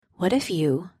what if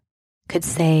you could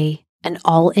say an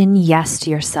all-in yes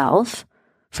to yourself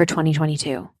for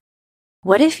 2022?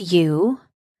 What if you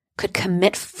could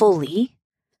commit fully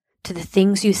to the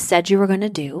things you said you were going to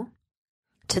do,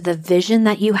 to the vision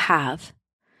that you have,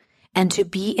 and to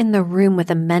be in the room with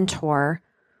a mentor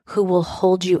who will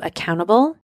hold you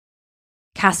accountable,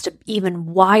 cast an even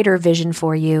wider vision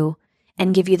for you,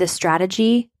 and give you the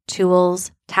strategy,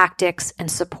 tools, tactics, and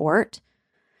support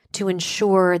to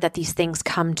ensure that these things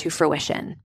come to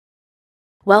fruition?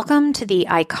 Welcome to the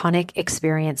Iconic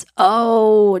Experience.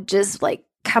 Oh, just like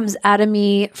comes out of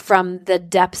me from the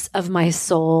depths of my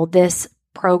soul, this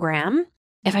program,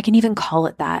 if I can even call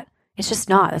it that. It's just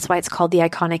not. That's why it's called the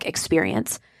Iconic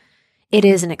Experience. It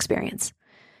is an experience.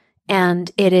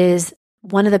 And it is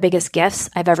one of the biggest gifts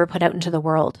I've ever put out into the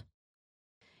world.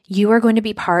 You are going to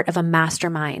be part of a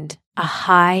mastermind, a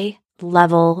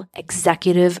high-level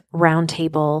executive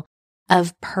roundtable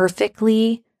of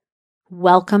perfectly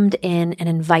welcomed in and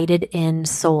invited in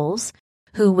souls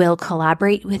who will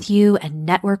collaborate with you and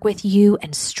network with you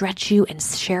and stretch you and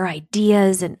share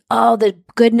ideas. And all the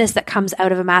goodness that comes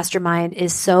out of a mastermind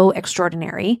is so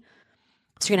extraordinary.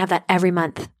 So you're going to have that every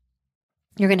month.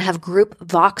 You're going to have group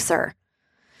Voxer,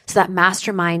 so that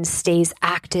mastermind stays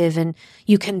active and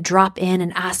you can drop in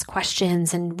and ask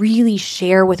questions and really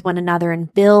share with one another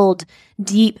and build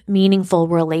deep, meaningful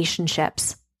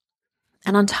relationships.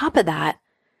 And on top of that,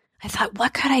 I thought,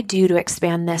 what could I do to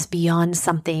expand this beyond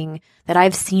something that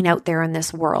I've seen out there in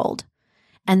this world?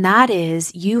 And that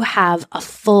is, you have a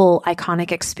full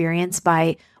Iconic Experience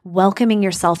by welcoming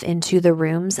yourself into the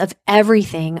rooms of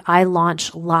everything I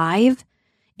launch live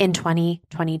in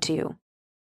 2022.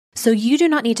 So you do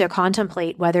not need to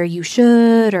contemplate whether you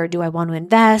should or do I want to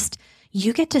invest.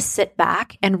 You get to sit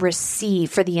back and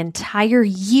receive for the entire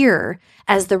year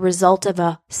as the result of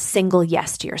a single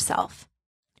yes to yourself.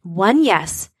 One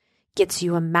yes gets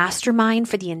you a mastermind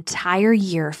for the entire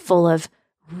year full of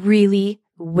really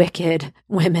wicked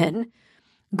women,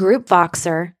 group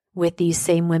Voxer with these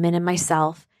same women and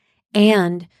myself,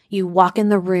 and you walk in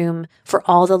the room for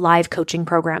all the live coaching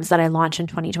programs that I launch in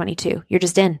 2022. You're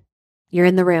just in. You're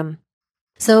in the room.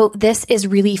 So this is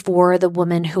really for the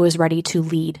woman who is ready to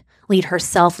lead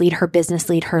herself, lead her business,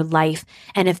 lead her life.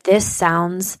 And if this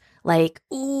sounds like,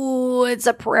 ooh, it's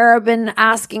a prayer I've been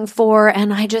asking for,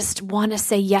 and I just want to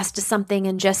say yes to something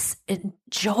and just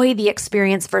enjoy the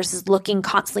experience versus looking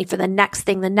constantly for the next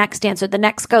thing, the next answer, the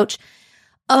next coach.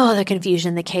 Oh, the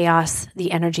confusion, the chaos,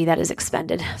 the energy that is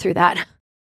expended through that.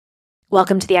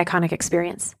 Welcome to the Iconic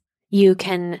Experience. You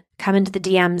can come into the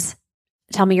DMs,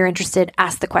 tell me you're interested,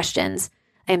 ask the questions.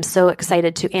 I am so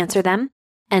excited to answer them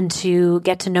and to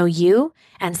get to know you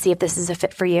and see if this is a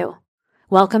fit for you.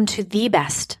 Welcome to the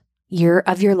best year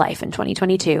of your life in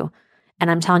 2022.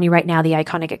 And I'm telling you right now, the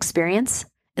Iconic Experience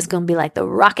is going to be like the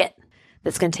rocket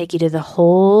that's going to take you to the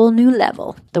whole new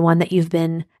level, the one that you've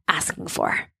been asking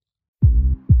for.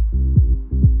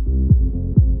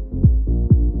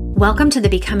 Welcome to the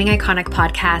Becoming Iconic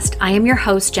podcast. I am your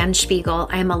host, Jen Spiegel.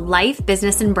 I am a life,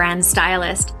 business, and brand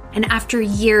stylist. And after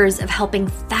years of helping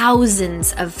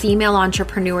thousands of female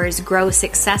entrepreneurs grow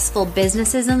successful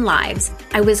businesses and lives,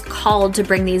 I was called to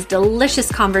bring these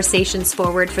delicious conversations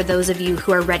forward for those of you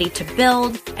who are ready to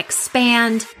build,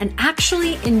 expand, and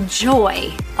actually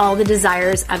enjoy all the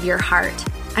desires of your heart.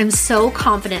 I'm so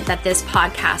confident that this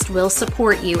podcast will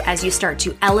support you as you start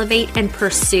to elevate and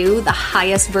pursue the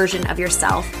highest version of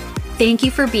yourself. Thank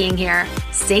you for being here.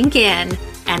 Sink in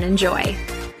and enjoy.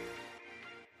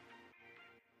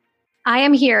 I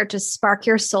am here to spark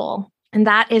your soul. And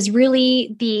that is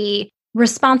really the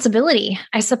responsibility,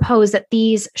 I suppose, that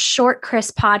these short,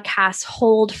 crisp podcasts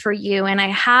hold for you. And I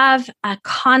have a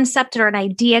concept or an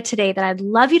idea today that I'd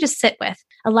love you to sit with.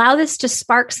 Allow this to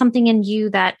spark something in you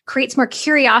that creates more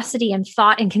curiosity and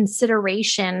thought and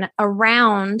consideration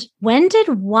around when did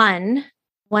one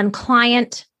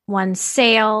client, one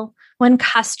sale, one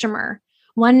customer,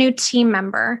 one new team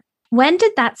member, when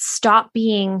did that stop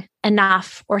being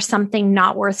enough or something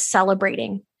not worth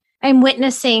celebrating? I'm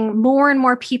witnessing more and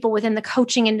more people within the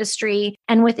coaching industry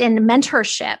and within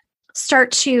mentorship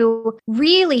start to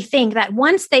really think that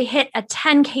once they hit a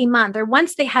 10K month or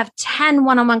once they have 10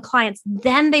 one-on-one clients,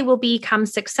 then they will become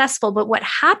successful. But what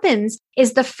happens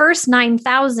is the first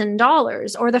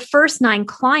 $9,000 or the first 9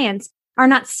 clients are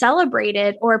not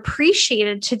celebrated or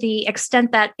appreciated to the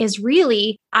extent that is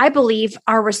really, I believe,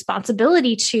 our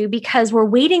responsibility to, because we're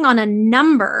waiting on a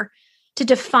number to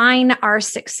define our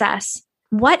success.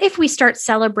 What if we start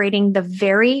celebrating the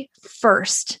very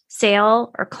first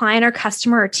sale or client or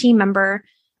customer or team member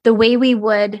the way we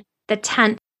would the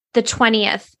 10th, the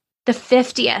 20th, the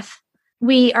 50th,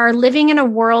 We are living in a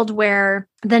world where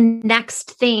the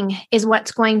next thing is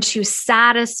what's going to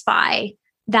satisfy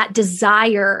that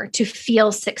desire to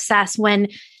feel success, when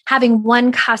having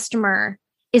one customer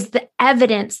is the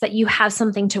evidence that you have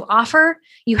something to offer.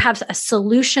 You have a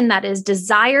solution that is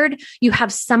desired. You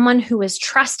have someone who has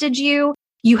trusted you.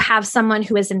 You have someone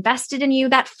who has invested in you.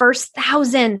 That first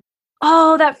 $1,000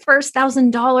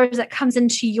 that comes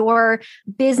into your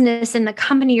business and the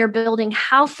company you're building,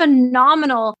 how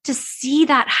phenomenal to see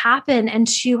that happen and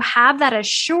to have that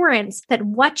assurance that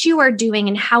what you are doing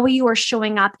and how you are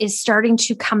showing up is starting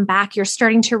to come back. You're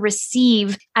starting to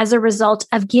receive as a result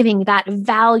of giving that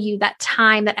value, that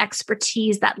time, that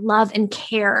expertise, that love and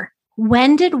care.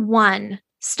 When did one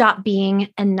stop being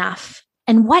enough?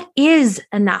 And what is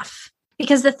enough?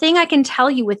 Because the thing I can tell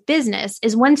you with business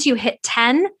is once you hit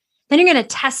 10, then you're going to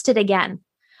test it again.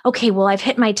 Okay, well, I've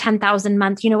hit my 10,000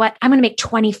 month. You know what? I'm going to make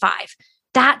 25.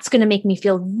 That's going to make me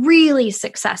feel really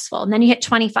successful. And then you hit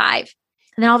 25.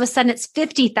 And then all of a sudden it's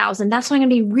 50,000. That's when I'm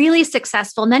going to be really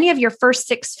successful. And then you have your first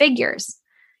 6 figures,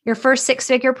 your first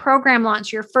 6-figure program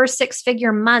launch, your first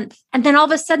 6-figure month. And then all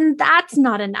of a sudden that's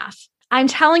not enough. I'm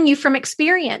telling you from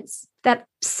experience that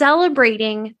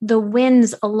celebrating the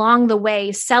wins along the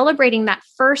way, celebrating that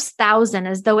first 1,000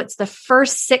 as though it's the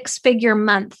first 6-figure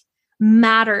month,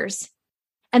 matters.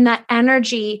 And that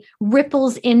energy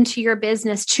ripples into your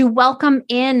business to welcome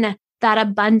in that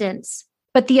abundance.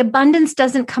 But the abundance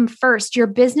doesn't come first. Your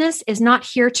business is not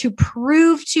here to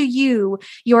prove to you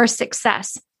your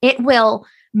success. It will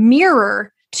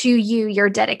mirror to you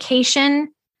your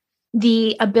dedication,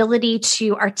 the ability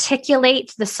to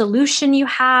articulate the solution you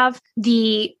have,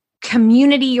 the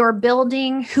community you're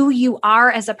building, who you are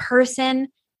as a person.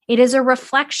 It is a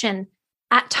reflection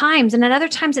at times, and at other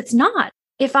times it's not.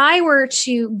 If I were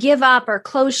to give up or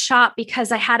close shop because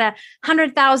I had a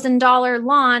 $100,000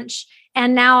 launch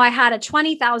and now I had a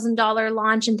 $20,000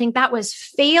 launch and think that was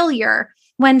failure,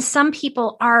 when some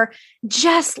people are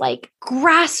just like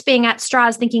grasping at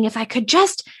straws, thinking if I could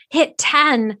just hit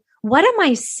 10, what am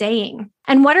I saying?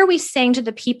 And what are we saying to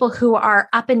the people who are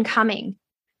up and coming?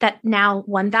 That now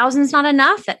 1,000 is not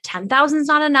enough, that 10,000 is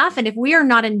not enough. And if we are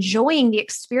not enjoying the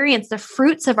experience, the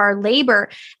fruits of our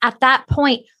labor at that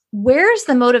point, where's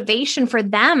the motivation for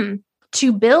them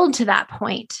to build to that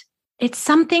point? It's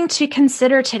something to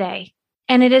consider today.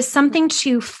 And it is something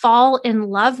to fall in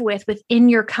love with within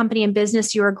your company and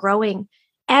business you are growing.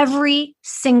 Every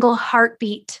single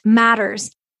heartbeat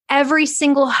matters. Every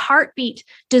single heartbeat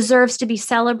deserves to be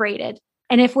celebrated.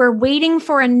 And if we're waiting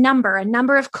for a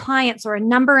number of clients or a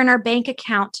number in our bank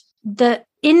account, the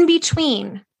in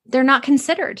between, they're not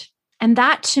considered. And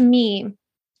that to me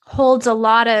holds a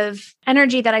lot of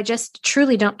energy that I just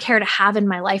truly don't care to have in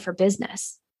my life or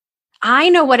business. I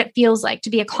know what it feels like to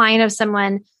be a client of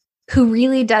someone who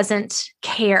really doesn't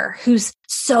care, who's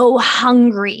so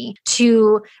hungry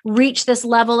to reach this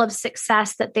level of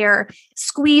success that they're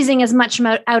squeezing as much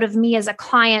out of me as a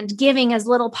client, giving as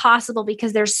little possible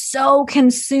because they're so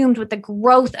consumed with the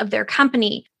growth of their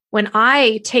company. When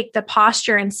I take the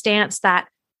posture and stance that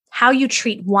how you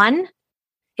treat one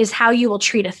is how you will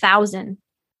treat 1,000.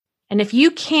 And if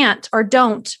you can't or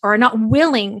don't or are not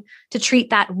willing to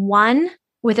treat that one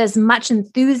with as much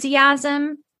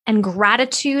enthusiasm and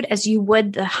gratitude as you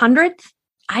would the 100th,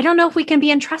 I don't know if we can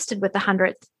be entrusted with the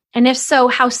 100th. And if so,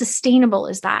 how sustainable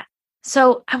is that?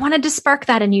 So I wanted to spark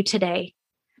that in you today.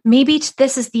 Maybe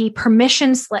this is the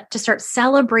permission slip to start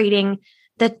celebrating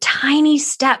the tiny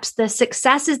steps, the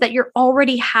successes that you're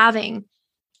already having,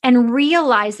 and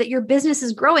realize that your business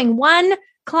is growing. One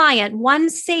client, one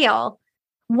sale,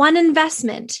 one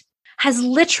investment has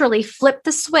literally flipped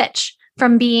the switch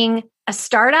from being a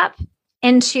startup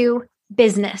into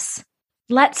business.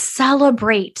 Let's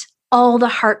celebrate all the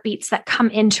heartbeats that come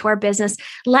into our business.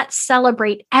 Let's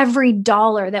celebrate every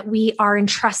dollar that we are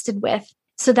entrusted with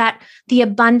so that the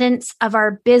abundance of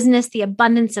our business, the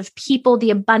abundance of people,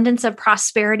 the abundance of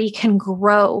prosperity can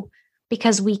grow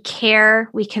because we care,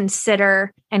 we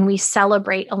consider, and we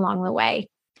celebrate along the way.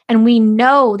 And we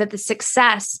know that the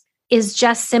success is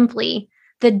just simply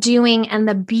the doing and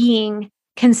the being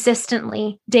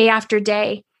consistently day after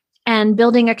day, and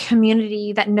building a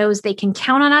community that knows they can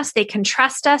count on us, they can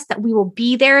trust us, that we will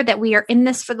be there, that we are in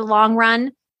this for the long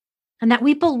run, and that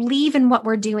we believe in what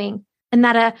we're doing, and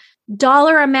that a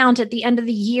dollar amount at the end of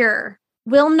the year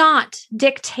will not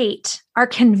dictate our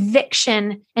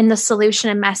conviction in the solution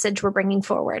and message we're bringing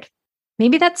forward.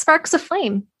 Maybe that sparks a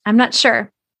flame. I'm not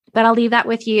sure, but I'll leave that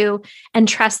with you and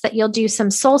trust that you'll do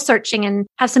some soul searching and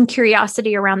have some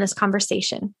curiosity around this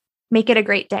conversation. Make it a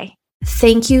great day.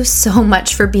 Thank you so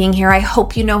much for being here. I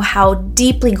hope you know how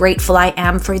deeply grateful I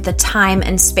am for the time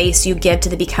and space you give to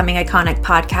the Becoming Iconic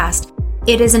podcast.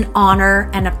 It is an honor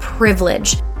and a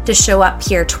privilege to show up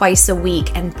here twice a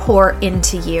week and pour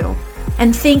into you.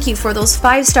 And thank you for those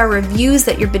 5-star reviews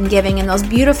that you've been giving and those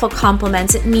beautiful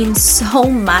compliments. It means so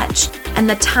much. And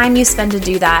the time you spend to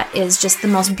do that is just the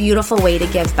most beautiful way to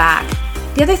give back.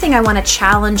 The other thing I want to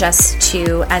challenge us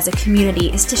to as a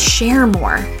community is to share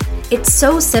more. It's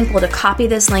so simple to copy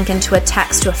this link into a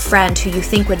text to a friend who you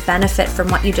think would benefit from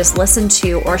what you just listened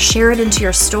to, or share it into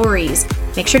your stories.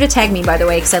 Make sure to tag me, by the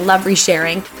way, because I love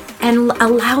resharing. And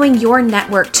allowing your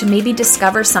network to maybe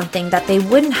discover something that they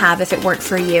wouldn't have if it weren't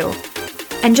for you.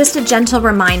 And just a gentle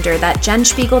reminder that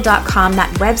jenspiegel.com,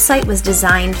 that website was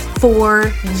designed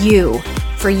for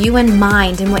you in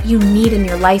mind and what you need in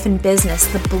your life and business.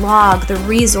 The blog, the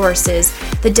resources,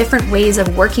 the different ways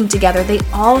of working together, they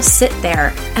all sit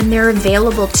there and they're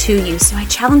available to you. So I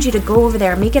challenge you to go over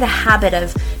there, make it a habit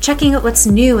of checking out what's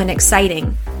new and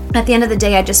exciting. At the end of the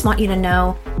day, I just want you to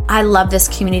know I love this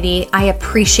community. I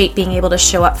appreciate being able to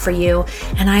show up for you,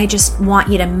 and I just want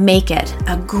you to make it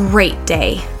a great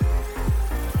day.